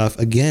giver stuff.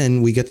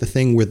 Again, we get the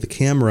thing with the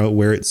camera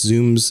where it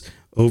zooms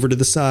over to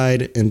the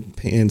side and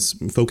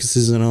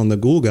focuses in on the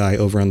ghoul guy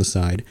over on the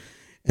side.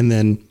 And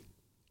then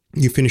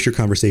you finish your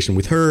conversation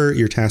with her.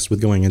 You're tasked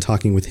with going and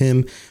talking with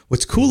him.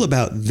 What's cool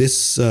about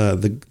this,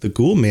 the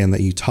ghoul man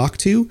that you talk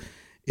to,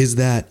 is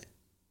that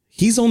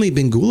he's only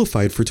been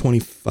ghoulified for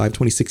 25,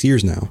 26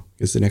 years now.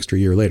 It's an extra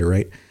year later,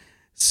 right?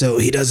 So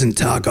he doesn't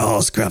talk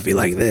all scruffy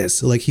like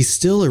this. Like, he's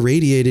still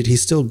irradiated.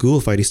 He's still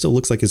ghoulified. He still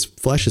looks like his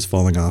flesh is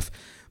falling off,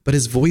 but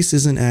his voice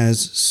isn't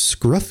as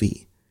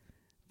scruffy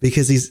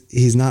because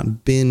he's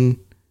not been,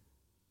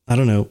 I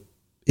don't know,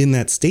 in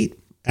that state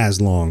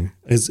as long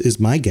is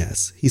my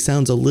guess. He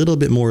sounds a little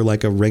bit more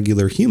like a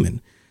regular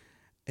human.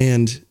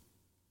 And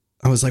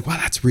I was like, wow,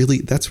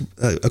 that's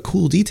a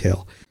cool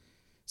detail.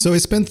 So I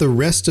spent the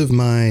rest of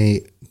my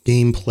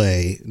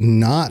gameplay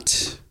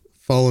not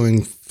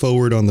following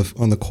forward on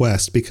the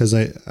quest because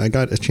I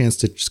got a chance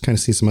to just kind of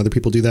see some other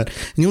people do that.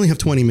 And you only have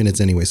 20 minutes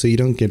anyway, so you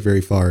don't get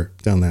very far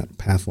down that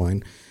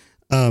pathway.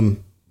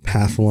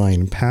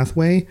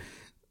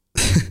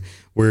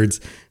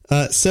 Words.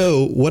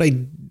 So what I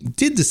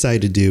did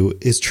decide to do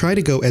is try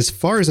to go as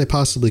far as I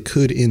possibly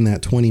could in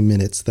that 20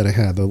 minutes that I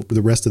had,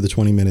 the rest of the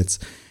 20 minutes,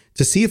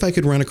 to see if I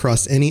could run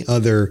across any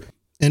other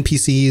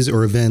NPCs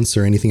or events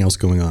or anything else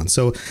going on.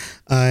 So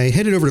I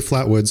headed over to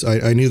Flatwoods.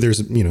 I knew there's,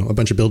 a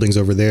bunch of buildings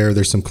over there.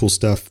 There's some cool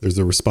stuff. There's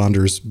the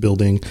Responders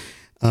building,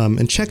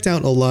 and checked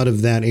out a lot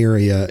of that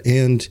area.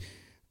 And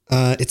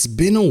it's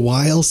been a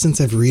while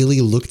since I've really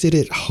looked at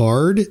it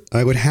hard.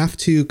 I would have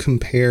to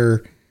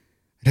compare.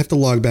 I'd have to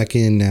log back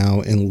in now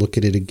and look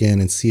at it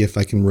again and see if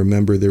I can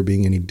remember there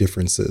being any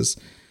differences.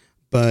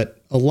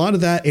 But a lot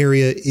of that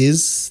area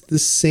is the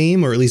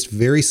same, or at least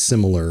very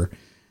similar.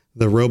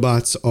 The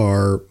robots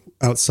are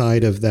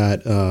outside of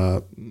that,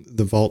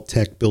 the Vault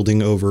Tech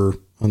building over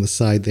on the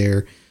side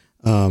there.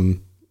 A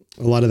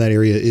lot of that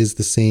area is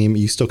the same.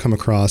 You still come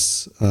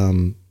across,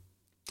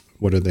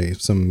 what are they?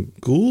 Some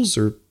ghouls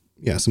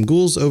some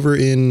ghouls over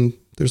in,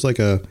 there's like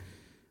a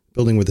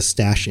building with a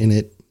stash in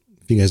it.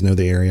 If you guys know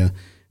the area,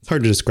 it's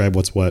hard to describe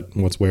what's what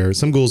and what's where.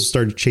 Some ghouls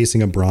started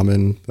chasing a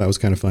Brahmin. That was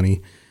kind of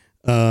funny.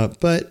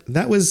 But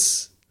that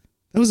was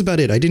about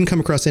it. I didn't come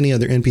across any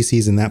other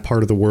NPCs in that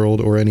part of the world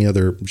or any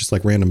other just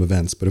like random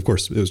events. But of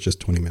course, it was just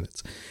 20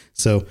 minutes.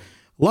 So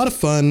a lot of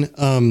fun.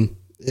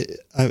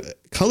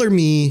 Color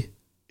Me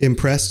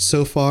impressed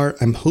so far.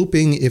 I'm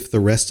hoping if the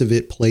rest of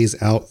it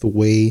plays out the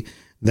way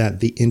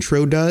that the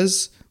intro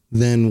does,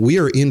 then we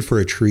are in for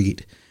a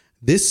treat.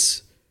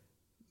 This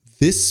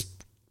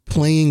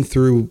playing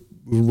through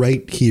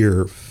right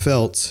here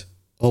felt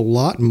a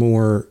lot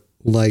more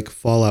like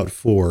Fallout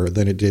 4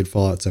 than it did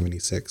Fallout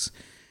 76.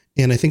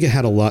 And I think it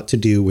had a lot to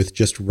do with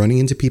just running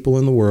into people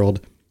in the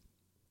world,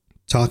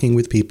 talking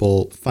with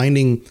people,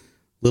 finding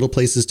little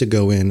places to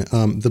go in.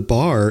 The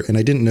bar, and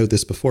I didn't know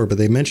this before, but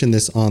they mentioned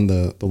this on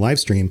the live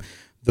stream.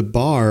 The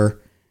bar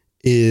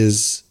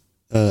is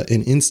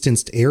an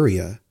instanced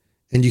area,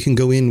 and you can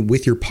go in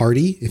with your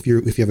party if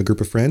you have a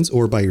group of friends,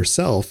 or by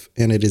yourself,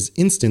 and it is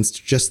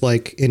instanced just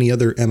like any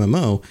other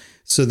MMO,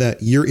 so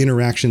that your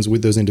interactions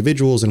with those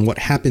individuals and what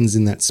happens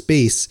in that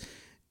space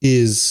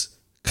is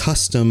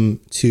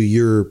custom to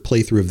your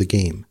playthrough of the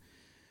game.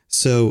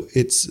 So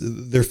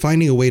they're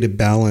finding a way to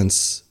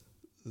balance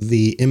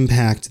the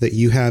impact that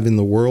you have in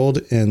the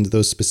world and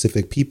those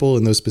specific people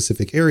in those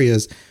specific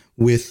areas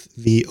with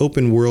the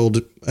open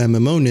world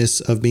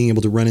MMO-ness of being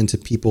able to run into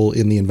people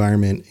in the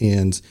environment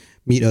and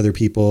meet other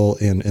people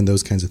and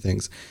those kinds of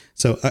things.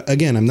 So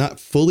again, I'm not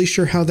fully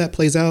sure how that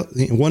plays out.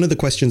 One of the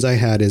questions I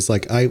had is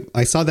like,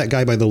 I saw that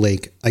guy by the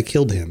lake. I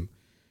killed him.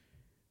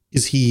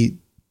 Is he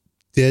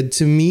dead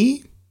to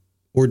me,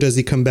 or does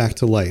he come back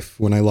to life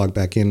when I log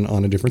back in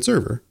on a different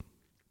server?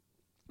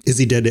 Is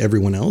he dead to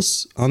everyone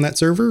else on that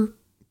server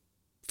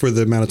for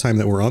the amount of time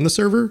that we're on the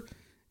server?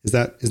 Is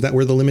that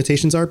where the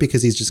limitations are,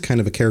 because he's just kind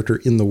of a character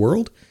in the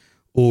world?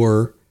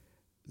 Or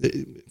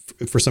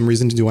for some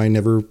reason, do I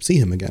never see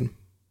him again?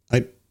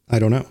 I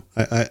don't know.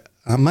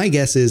 My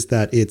guess is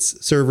that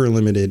it's server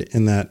limited,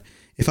 and that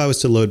if I was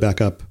to load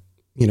back up,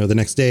 the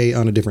next day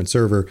on a different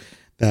server,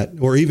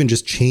 or even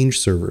just change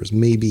servers,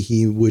 maybe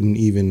he wouldn't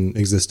even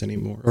exist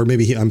anymore. Or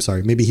maybe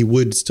he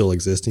would still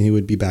exist and he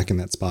would be back in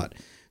that spot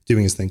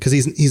doing his thing, because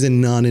he's a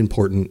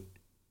non-important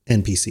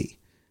NPC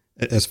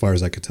as far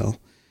as I could tell.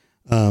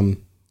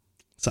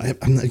 So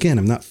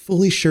I'm not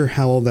fully sure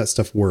how all that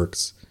stuff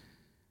works,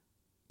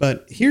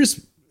 but here's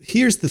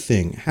the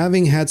thing.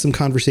 Having had some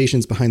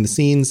conversations behind the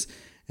scenes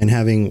and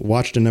having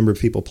watched a number of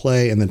people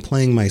play and then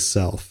playing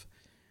myself,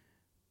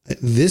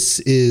 this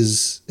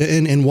is,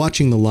 and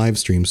watching the live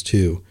streams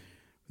too,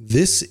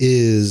 this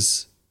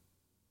is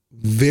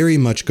very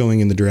much going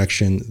in the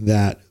direction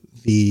that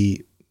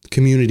the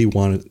community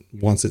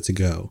wants it to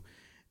go.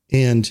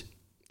 And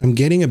I'm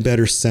getting a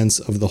better sense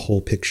of the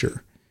whole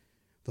picture.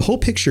 The whole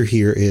picture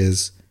here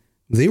is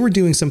they were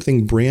doing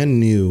something brand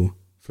new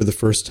for the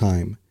first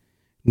time,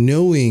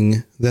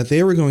 knowing that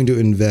they were going to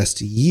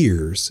invest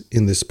years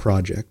in this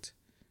project.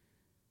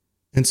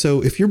 And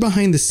so if you're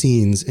behind the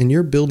scenes and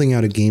you're building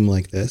out a game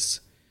like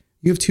this,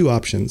 you have two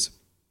options.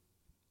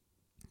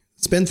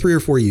 Spend 3 or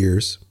 4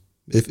 years,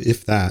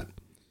 if that,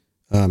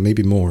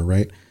 maybe more,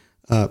 right?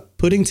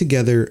 Putting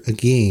together a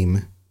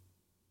game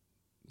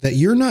that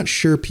you're not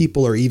sure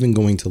people are even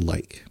going to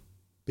like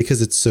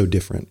because it's so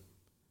different.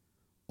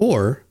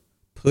 Or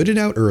put it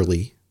out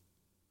early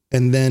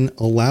and then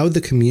allow the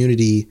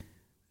community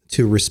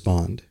to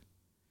respond.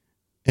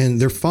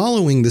 And they're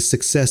following the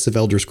success of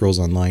Elder Scrolls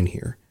Online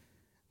here.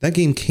 That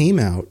game came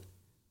out,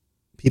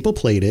 people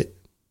played it,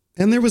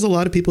 and there was a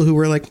lot of people who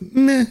were like,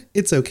 meh,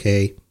 it's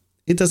okay.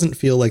 It doesn't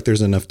feel like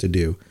there's enough to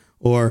do.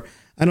 Or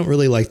I don't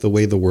really like the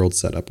way the world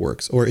setup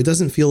works. Or it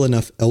doesn't feel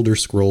enough Elder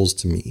Scrolls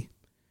to me.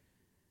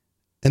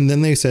 And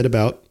then they said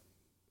about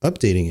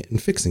updating it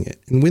and fixing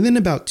it. And within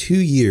about 2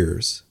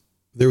 years,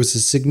 there was a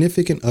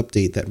significant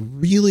update that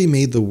really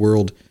made the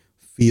world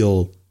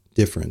feel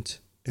different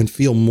and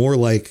feel more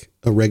like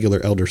a regular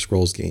Elder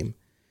Scrolls game.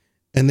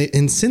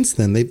 And since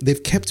then,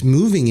 they've kept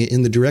moving it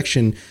in the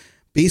direction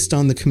based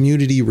on the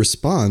community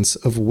response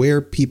of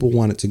where people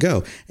want it to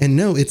go. And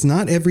no, it's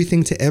not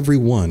everything to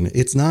everyone.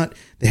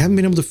 They haven't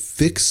been able to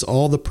fix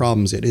all the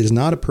problems. It is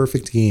not a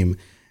perfect game.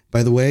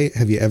 By the way,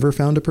 have you ever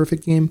found a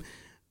perfect game?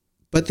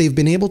 But they've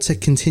been able to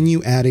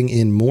continue adding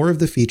in more of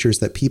the features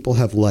that people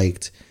have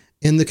liked,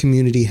 and the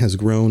community has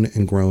grown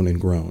and grown and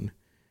grown.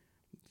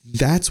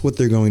 That's what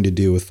they're going to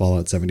do with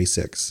Fallout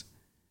 76.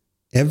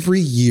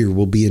 Every year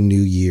will be a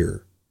new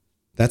year.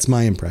 That's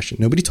my impression.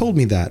 Nobody told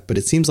me that, but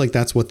it seems like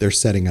that's what they're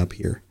setting up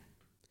here.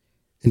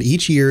 And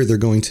each year they're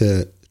going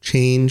to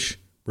change,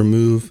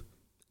 remove,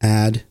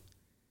 add.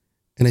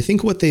 And I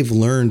think what they've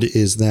learned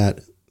is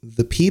that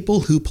the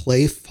people who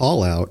play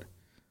Fallout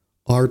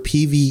are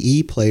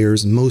PvE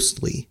players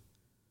mostly.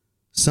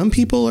 Some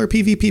people are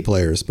PvP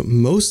players, but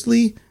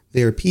mostly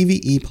they are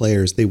PvE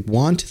players. They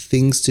want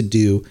things to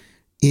do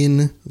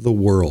in the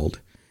world.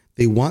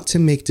 They want to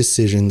make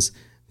decisions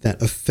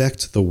that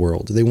affect the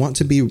world. They want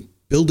to be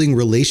building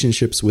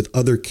relationships with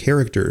other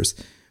characters,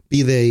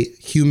 be they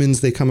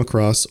humans they come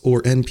across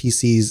or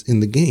NPCs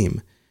in the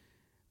game.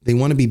 They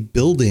want to be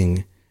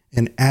building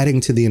and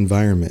adding to the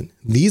environment.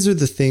 These are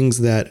the things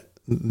that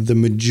the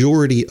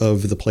majority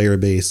of the player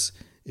base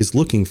is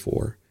looking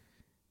for.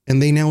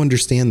 And they now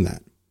understand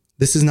that.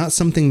 This is not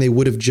something they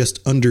would have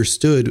just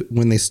understood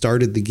when they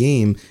started the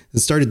game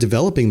and started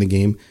developing the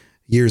game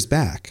years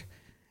back.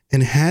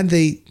 And had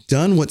they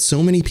done what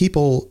so many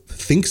people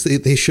think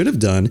they should have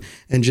done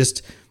and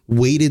just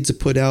waited to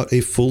put out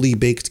a fully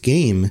baked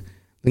game,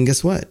 then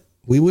guess what?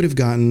 We would have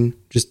gotten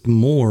just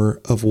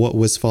more of what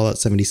was Fallout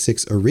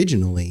 76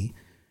 originally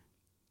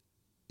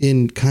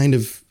in kind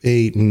of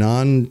a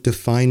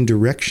non-defined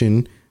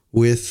direction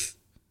with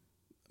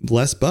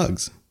less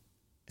bugs,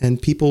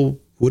 and people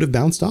would have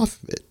bounced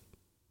off of it.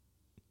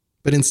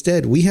 But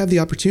instead, we have the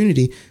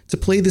opportunity to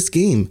play this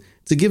game,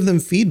 to give them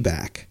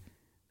feedback.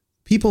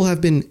 People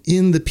have been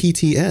in the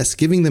PTS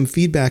giving them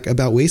feedback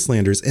about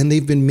Wastelanders, and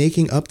they've been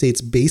making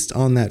updates based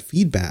on that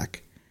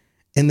feedback.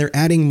 And they're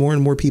adding more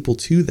and more people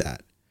to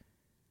that.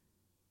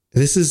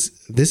 This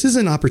is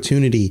an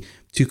opportunity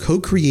to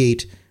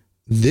co-create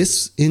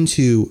this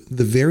into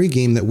the very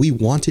game that we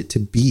want it to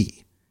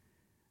be.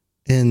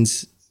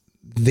 And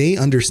they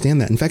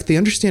understand that. In fact, they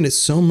understand it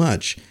so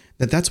much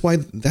that's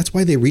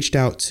why they reached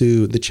out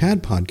to the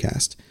Chad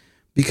podcast,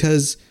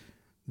 because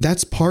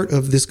that's part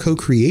of this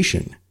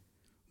co-creation.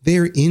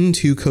 They're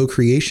into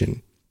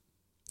co-creation.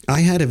 I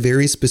had a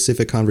very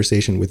specific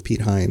conversation with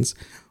Pete Hines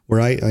where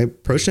I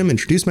approached him,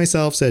 introduced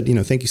myself, said,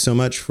 thank you so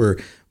much for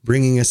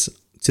bringing us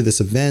to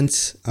this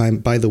event.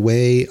 By the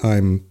way,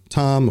 I'm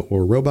Tom,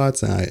 or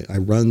Robots. I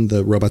run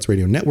the Robots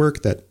Radio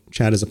Network that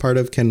Chad is a part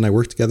of. Ken and I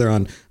work together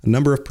on a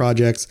number of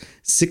projects.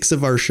 6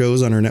 of our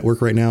shows on our network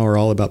right now are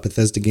all about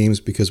Bethesda games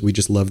because we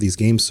just love these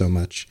games so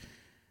much.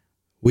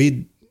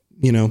 We'd,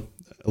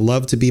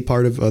 love to be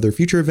part of other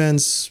future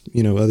events,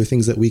 other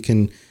things that we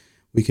can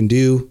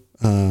do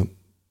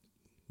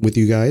with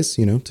you guys,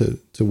 to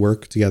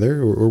work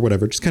together or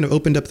whatever. Just kind of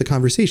opened up the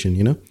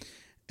conversation,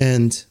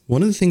 And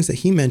one of the things that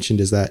he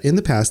mentioned is that in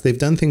the past, they've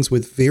done things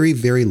with very,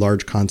 very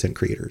large content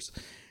creators,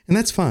 and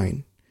that's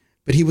fine.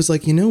 But he was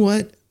like, you know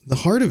what? The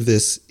heart of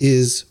this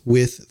is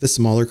with the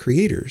smaller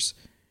creators.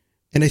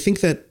 And I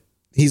think that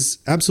he's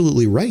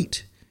absolutely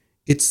right.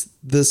 It's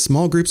the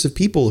small groups of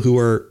people who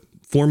are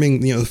forming,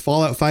 the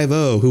Fallout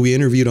 5.0, who we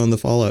interviewed on the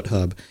Fallout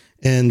Hub,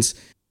 and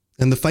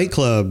the Fight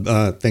Club.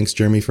 Thanks,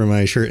 Jeremy, for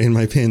my shirt and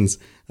my pins.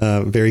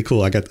 Very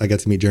cool. I got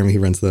to meet Jeremy,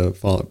 who runs the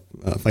Fallout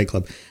Fight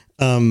Club.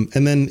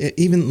 And then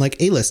even like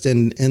A-List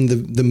and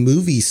the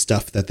movie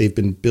stuff that they've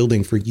been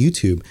building for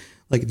YouTube.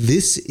 Like,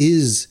 this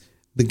is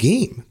the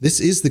game. This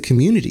is the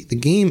community. The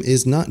game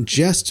is not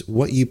just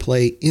what you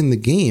play in the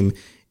game.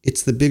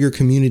 It's the bigger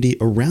community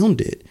around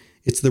it.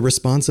 It's the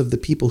response of the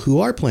people who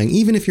are playing.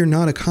 Even if you're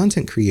not a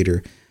content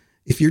creator,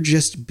 if you're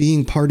just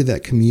being part of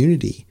that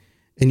community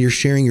and you're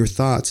sharing your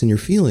thoughts and your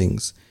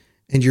feelings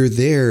and you're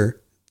there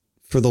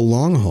for the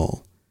long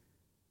haul.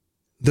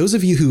 Those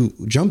of you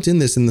who jumped in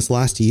this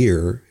last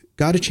year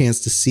got a chance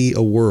to see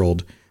a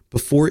world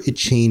before it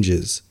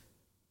changes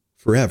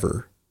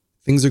forever.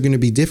 Things are going to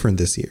be different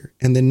this year.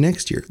 And then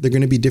next year, they're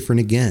going to be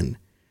different again.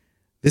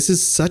 This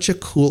is such a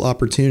cool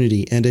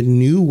opportunity and a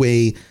new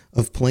way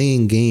of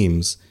playing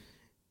games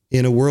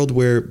in a world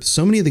where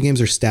so many of the games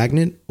are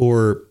stagnant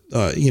or,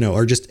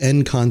 are just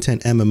end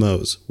content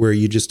MMOs where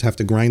you just have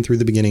to grind through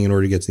the beginning in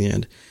order to get to the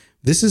end.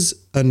 This is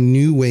a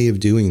new way of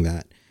doing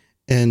that.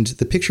 And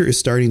the picture is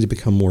starting to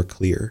become more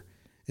clear.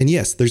 And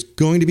yes, there's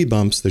going to be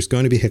bumps. There's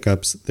going to be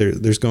hiccups.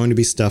 There's going to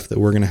be stuff that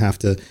we're going to have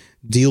to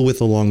deal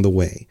with along the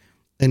way.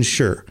 And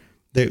sure,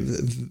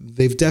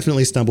 they've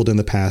definitely stumbled in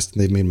the past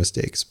and they've made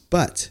mistakes,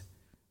 but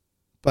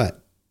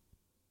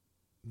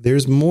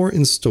there's more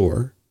in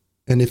store.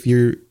 And if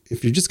you're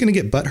just going to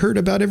get butthurt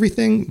about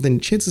everything, then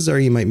chances are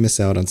you might miss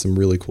out on some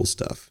really cool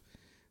stuff.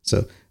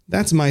 So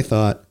that's my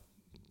thought.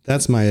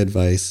 That's my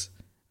advice.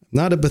 I'm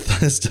not a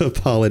Bethesda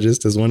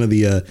apologist, as one of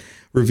the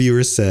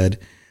reviewers said.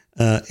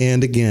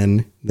 And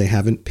again, they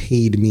haven't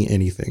paid me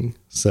anything.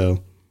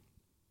 So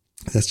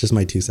that's just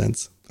my 2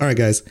 cents. All right,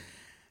 guys.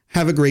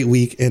 Have a great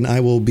week, and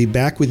I will be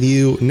back with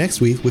you next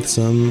week with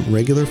some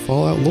regular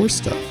Fallout lore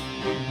stuff.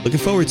 Looking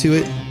forward to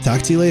it.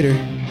 Talk to you later.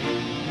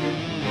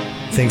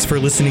 Thanks for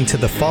listening to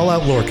the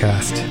Fallout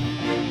Lorecast.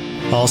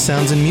 All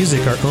sounds and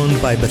music are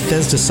owned by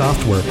Bethesda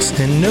Softworks,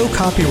 and no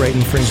copyright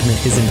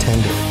infringement is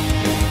intended.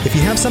 If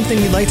you have something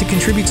you'd like to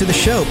contribute to the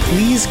show,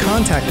 please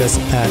contact us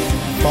at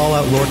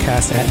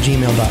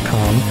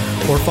falloutlorecast@gmail.com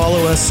or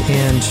follow us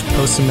and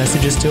post some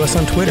messages to us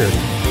on Twitter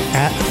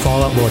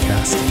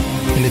 @FalloutLorecast.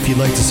 And if you'd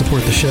like to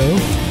support the show,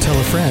 tell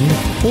a friend,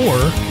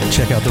 or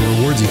check out the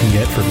rewards you can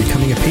get for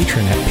becoming a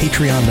patron at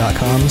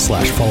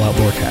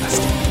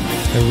patreon.com/FalloutLorecast.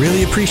 I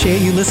really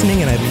appreciate you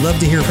listening, and I'd love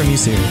to hear from you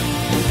soon.